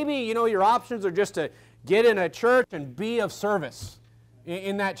options. Maybe, your options are just to get in a church and be of service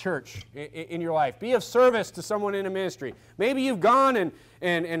in that church in your life. Be of service to someone in a ministry. Maybe you've gone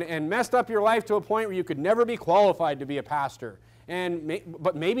and messed up your life to a point where you could never be qualified to be a pastor.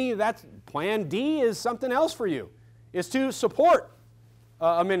 But maybe that's plan D is something else for you, is to support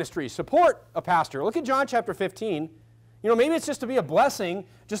a ministry, support a pastor. Look at John chapter 15. Maybe it's just to be a blessing,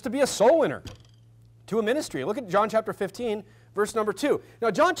 just to be a soul winner to a ministry. Look at John chapter 15, verse number 2. Now,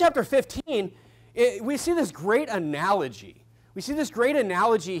 John chapter 15, we see this great analogy. We see this great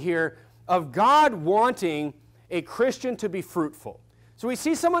analogy here of God wanting a Christian to be fruitful. So we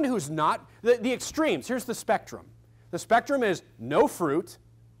see someone who's not, the extremes. Here's the spectrum. The spectrum is no fruit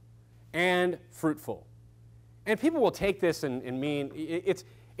and fruitful. And people will take this and mean,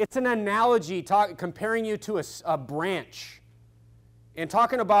 it's an analogy comparing you to a branch and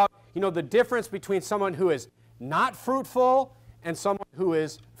talking about, the difference between someone who is not fruitful and someone who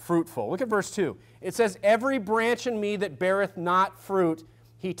is fruitful. Look at verse 2. It says, every branch in me that beareth not fruit,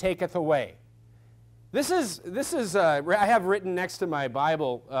 he taketh away. This is I have written next to my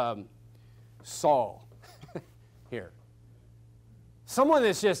Bible, Saul, here. Someone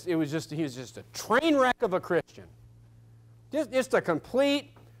that's he was just a train wreck of a Christian. Just a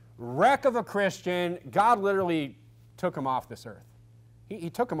complete wreck of a Christian. God literally took him off this earth. He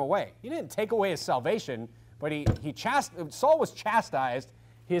took him away. He didn't take away his salvation, but Saul was chastised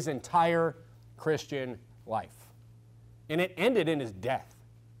his entire Christian life. And it ended in his death.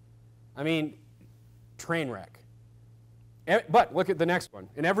 I mean, train wreck. But look at the next one.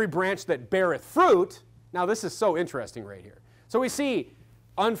 And every branch that beareth fruit, now this is so interesting right here. So we see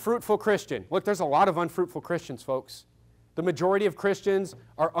unfruitful Christian. Look, there's a lot of unfruitful Christians, folks. The majority of Christians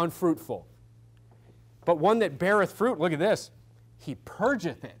are unfruitful. But one that beareth fruit, look at this, he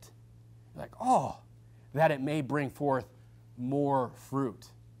purgeth it. Like, oh, that it may bring forth more fruit.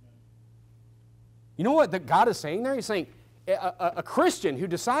 You know what God is saying there? He's saying a Christian who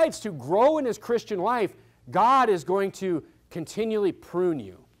decides to grow in his Christian life, God is going to continually prune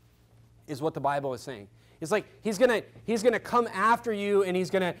you, is what the Bible is saying. It's like he's gonna come after you, and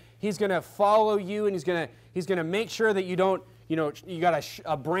he's gonna follow you, and he's gonna make sure that you don't, you got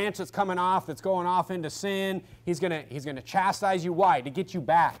a branch that's coming off, that's going off into sin. He's gonna chastise you. Why? To get you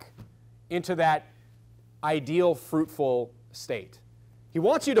back into that ideal fruitful state. He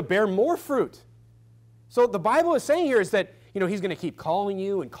wants you to bear more fruit. So the Bible is saying here is that he's going to keep calling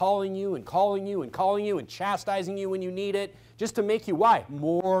you and calling you and calling you and calling you and chastising you when you need it, just to make you, why?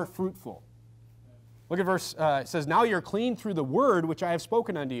 More fruitful. Look at verse, it says, now you're clean through the word which I have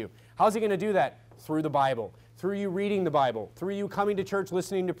spoken unto you. How's he going to do that? Through the Bible, through you reading the Bible, through you coming to church,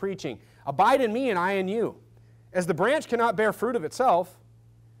 listening to preaching. Abide in me and I in you. As the branch cannot bear fruit of itself,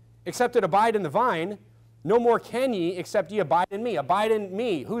 except it abide in the vine, no more can ye except ye abide in me. Abide in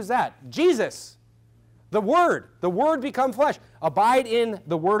me. Who's that? Jesus. The Word become flesh. Abide in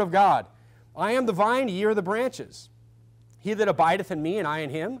the Word of God. I am the vine, ye are the branches. He that abideth in me, and I in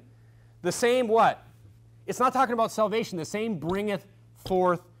him, the same what? It's not talking about salvation. The same bringeth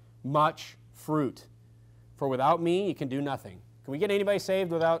forth much fruit. For without me, you can do nothing. Can we get anybody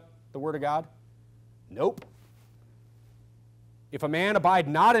saved without the Word of God? Nope. If a man abide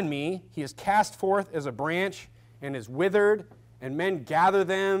not in me, he is cast forth as a branch and is withered, and men gather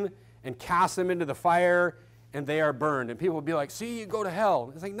them and cast them into the fire, and they are burned. And people will be like, see, you go to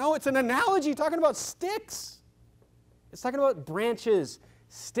hell. It's like, no, it's an analogy talking about sticks. It's talking about branches,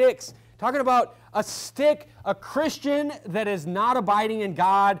 sticks. Talking about a stick, a Christian that is not abiding in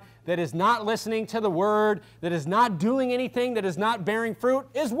God, that is not listening to the Word, that is not doing anything, that is not bearing fruit,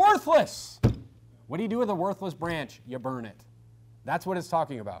 is worthless. What do you do with a worthless branch? You burn it. That's what it's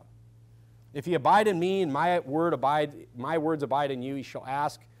talking about. If ye abide in me, and my words abide in you, ye shall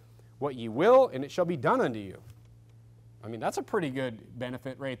ask what ye will, and it shall be done unto you. I mean, that's a pretty good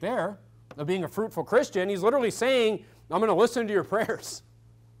benefit right there of being a fruitful Christian. He's literally saying, I'm going to listen to your prayers.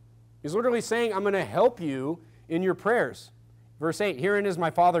 He's literally saying, I'm going to help you in your prayers. Verse 8, herein is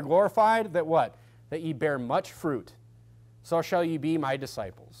my Father glorified, that what? That ye bear much fruit. So shall ye be my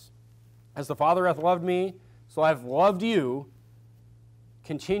disciples. As the Father hath loved me, so I have loved you.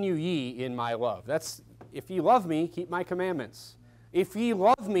 Continue ye in my love. That's, if ye love me, keep my commandments. If ye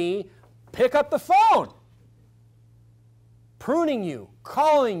love me, pick up the phone. Pruning you,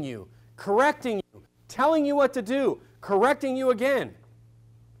 calling you, correcting you, telling you what to do, correcting you again.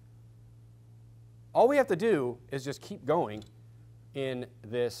 All we have to do is just keep going in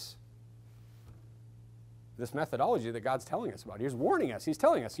this methodology that God's telling us about. He's warning us. He's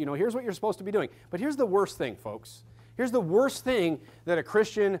telling us, here's what you're supposed to be doing. But here's the worst thing, folks. Here's the worst thing that a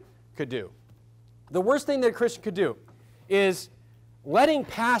Christian could do. The worst thing that a Christian could do is letting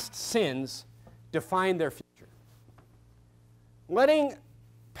past sins define their future. Letting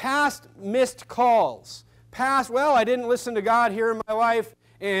past missed calls, I didn't listen to God here in my life,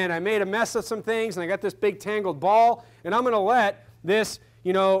 and I made a mess of some things, and I got this big tangled ball, and I'm going to let this,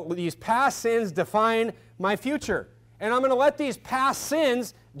 these past sins define my future. And I'm going to let these past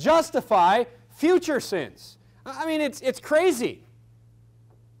sins justify future sins. I mean, it's crazy.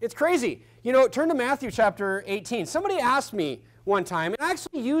 It's crazy. Turn to Matthew chapter 18. Somebody asked me one time, and I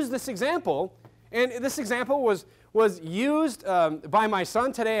actually used this example, and this example was used by my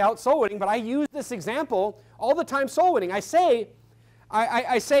son today out soul winning, but I use this example all the time soul winning. I say,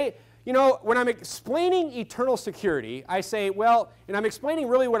 when I'm explaining eternal security, I say, and I'm explaining,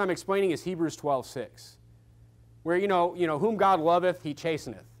 really what I'm explaining is Hebrews 12:6, where, whom God loveth, he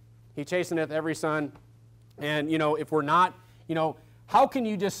chasteneth. He chasteneth every son. And, if we're not, how can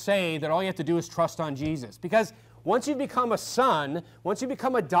you just say that all you have to do is trust on Jesus? Because once you become a son, once you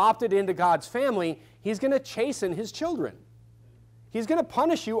become adopted into God's family, he's going to chasten his children. He's going to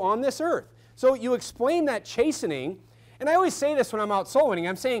punish you on this earth. So you explain that chastening, and I always say this when I'm out soul winning.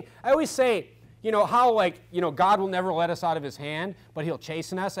 I always say, how God will never let us out of his hand, but he'll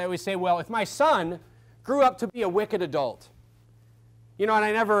chasten us. I always say, well, if my son grew up to be a wicked adult, and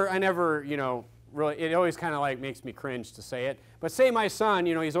I never, really, it always kind of makes me cringe to say it, but say my son,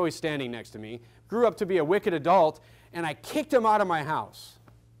 he's always standing next to me, grew up to be a wicked adult, and I kicked him out of my house.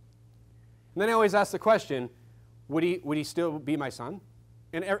 And then I always ask the question, would he still be my son?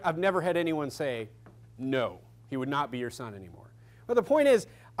 And I've never had anyone say, no, he would not be your son anymore. But the point is,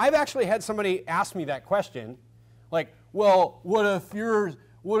 I've actually had somebody ask me that question Like, well, what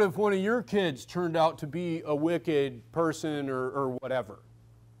if one of your kids turned out to be a wicked person or whatever?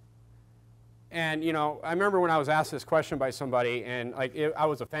 And, I remember when I was asked this question by somebody, and I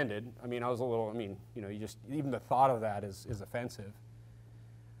was offended. I mean, I was a little, even the thought of that is offensive.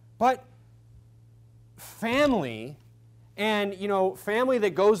 But family, and, family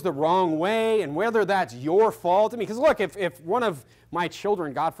that goes the wrong way, and whether that's your fault. I mean, because look, if one of my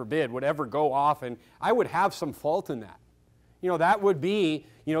children, God forbid, would ever go off, and I would have some fault in that. That would be,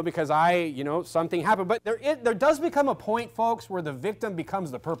 because something happened. But there does become a point, folks, where the victim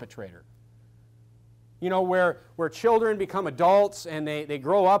becomes the perpetrator. Where children become adults and they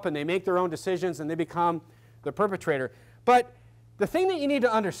grow up and they make their own decisions and they become the perpetrator. But the thing that you need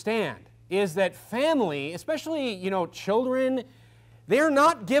to understand is that family, especially, children, they're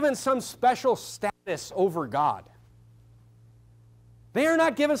not given some special status over God. They are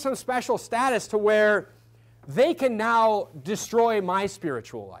not given some special status to where they can now destroy my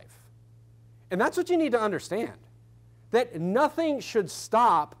spiritual life. And that's what you need to understand. That nothing should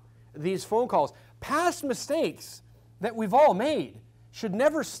stop these phone calls. Past mistakes that we've all made should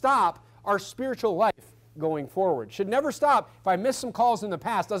never stop our spiritual life going forward. Should never stop. If I miss some calls in the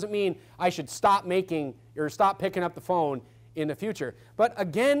past, doesn't mean I should stop making or stop picking up the phone in the future. But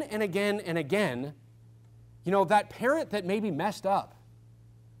again and again and again, that parent that maybe messed up,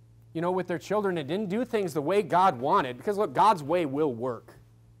 with their children and didn't do things the way God wanted, because look, God's way will work.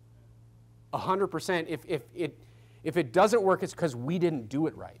 100%. If it doesn't work, it's because we didn't do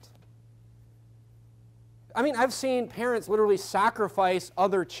it right. I mean, I've seen parents literally sacrifice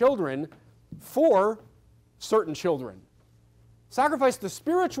other children for certain children. Sacrifice the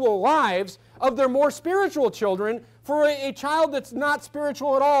spiritual lives of their more spiritual children for a child that's not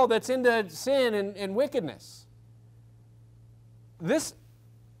spiritual at all, that's into sin and wickedness.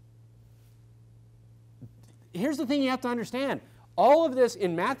 Here's the thing you have to understand. All of this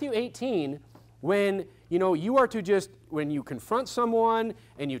in Matthew 18, when you are to just, when you confront someone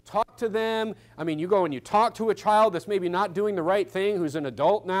and you talk to them, you go and you talk to a child that's maybe not doing the right thing, who's an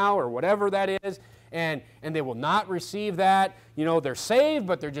adult now or whatever that is, and they will not receive that. They're saved,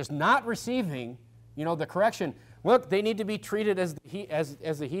 but they're just not receiving, the correction. Look, they need to be treated as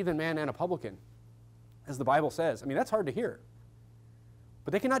the heathen man and a publican, as the Bible says. That's hard to hear.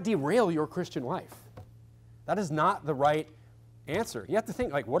 But they cannot derail your Christian life. That is not the right answer. You have to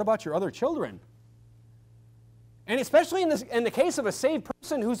think, what about your other children? And especially in the case of a saved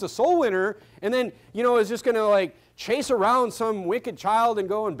person who's a soul winner and then, is just going to chase around some wicked child and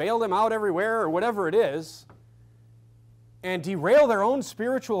go and bail them out everywhere or whatever it is and derail their own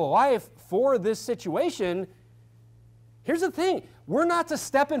spiritual life for this situation. Here's the thing. We're not to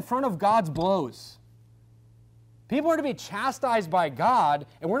step in front of God's blows. People are to be chastised by God,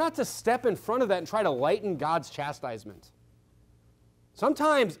 and we're not to step in front of that and try to lighten God's chastisement.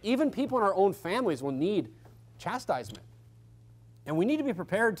 Sometimes even people in our own families will need chastisement. And we need to be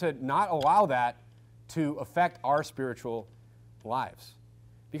prepared to not allow that to affect our spiritual lives.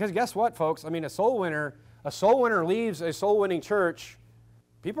 Because guess what, folks? A soul winner leaves a soul-winning church,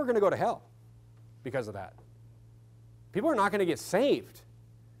 people are going to go to hell because of that. People are not going to get saved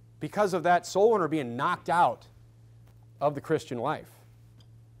because of that soul winner being knocked out of the Christian life.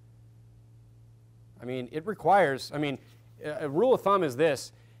 It requires, a rule of thumb is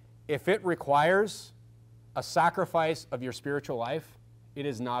this: if it requires a sacrifice of your spiritual life, it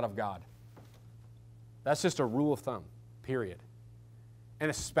is not of God. That's just a rule of thumb, period. And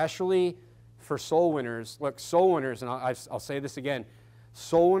especially for soul winners. Look, soul winners, and I'll say this again,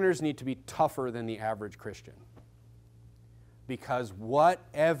 soul winners need to be tougher than the average Christian. Because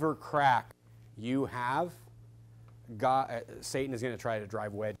whatever crack you have, Satan is going to try to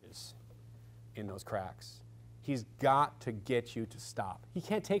drive wedges in those cracks. He's got to get you to stop. He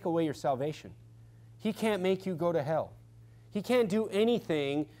can't take away your salvation. He can't make you go to hell. He can't do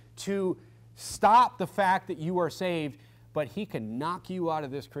anything to stop the fact that you are saved, but he can knock you out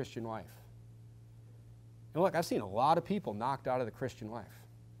of this Christian life. And look, I've seen a lot of people knocked out of the Christian life.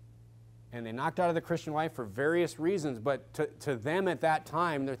 And they knocked out of the Christian life for various reasons, but to them at that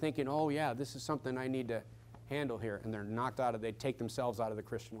time, they're thinking, oh yeah, this is something I need to handle here. And they're knocked out of, they take themselves out of the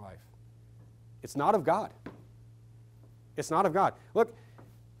Christian life. It's not of God. It's not of God. Look,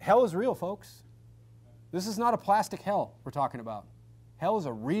 hell is real, folks. This is not a plastic hell we're talking about. Hell is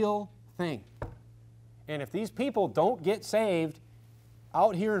a real thing. And if these people don't get saved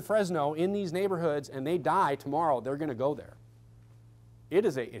out here in Fresno, in these neighborhoods, and they die tomorrow, they're going to go there. It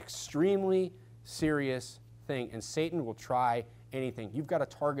is an extremely serious thing, and Satan will try anything. You've got a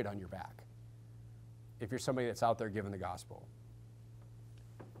target on your back if you're somebody that's out there giving the gospel.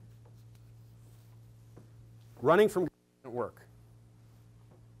 Running from God doesn't work.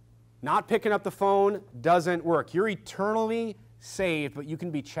 Not picking up the phone doesn't work. You're eternally saved, but you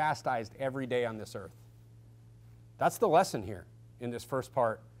can be chastised every day on this earth. That's the lesson here in this first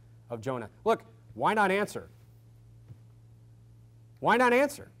part of Jonah. Look, why not answer? Why not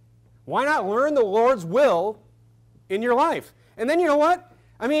answer? Why not learn the Lord's will in your life? And then you know what?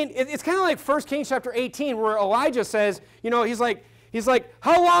 I mean, it's kind of like 1 Kings chapter 18 where Elijah says, you know, he's like,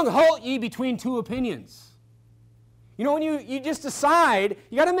 how long halt ye between two opinions? You know, when you just decide,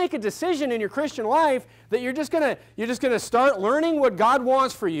 you got to make a decision in your Christian life that you're just gonna start learning what God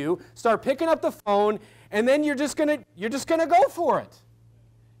wants for you, start picking up the phone, and then you're just gonna go for it.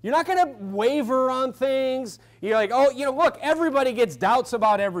 You're not gonna waver on things. You're like, oh, you know, look, everybody gets doubts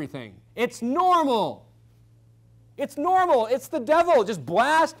about everything. It's normal. It's normal. It's the devil. Just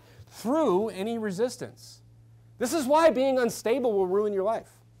blast through any resistance. This is why being unstable will ruin your life.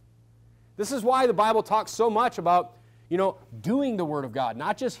 This is why the Bible talks so much about, you know, doing the Word of God,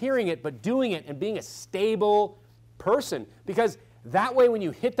 not just hearing it, but doing it and being a stable person. Because that way when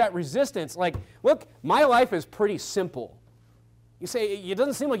you hit that resistance, like, look, my life is pretty simple. You say, it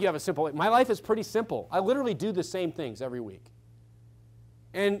doesn't seem like you have a simple life. My life is pretty simple. I literally do the same things every week.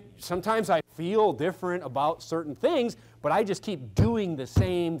 And sometimes I feel different about certain things, but I just keep doing the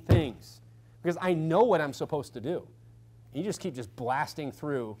same things because I know what I'm supposed to do. And you just keep just blasting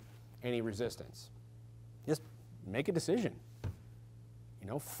through any resistance. Just make a decision. You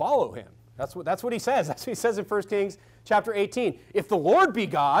know, follow him. That's what he says. That's what he says in 1 Kings chapter 18. If the Lord be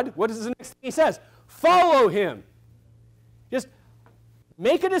God, what is the next thing he says? Follow him. Just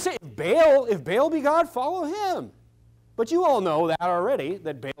make a decision. If Baal be God, follow him. But you all know that already,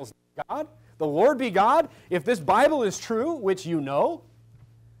 that Baal's not God. The Lord be God. If this Bible is true, which you know,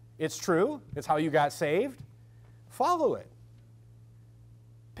 it's true. It's how you got saved. Follow it.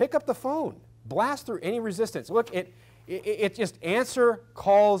 Pick up the phone. Blast through any resistance. Look, it just answer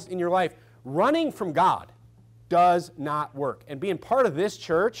calls in your life. Running from God does not work. And being part of this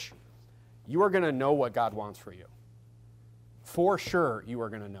church, you are going to know what God wants for you. For sure, you are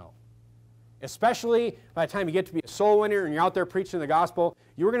going to know. Especially by the time you get to be a soul winner and you're out there preaching the gospel,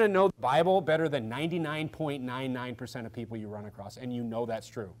 you're going to know the Bible better than 99.99% of people you run across. And you know that's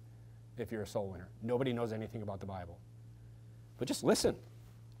true if you're a soul winner. Nobody knows anything about the Bible. But just listen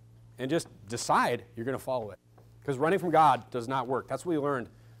and just decide you're going to follow it. Because running from God does not work. That's what we learned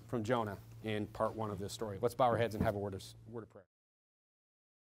from Jonah in part 1 of this story. Let's bow our heads and have a word of prayer.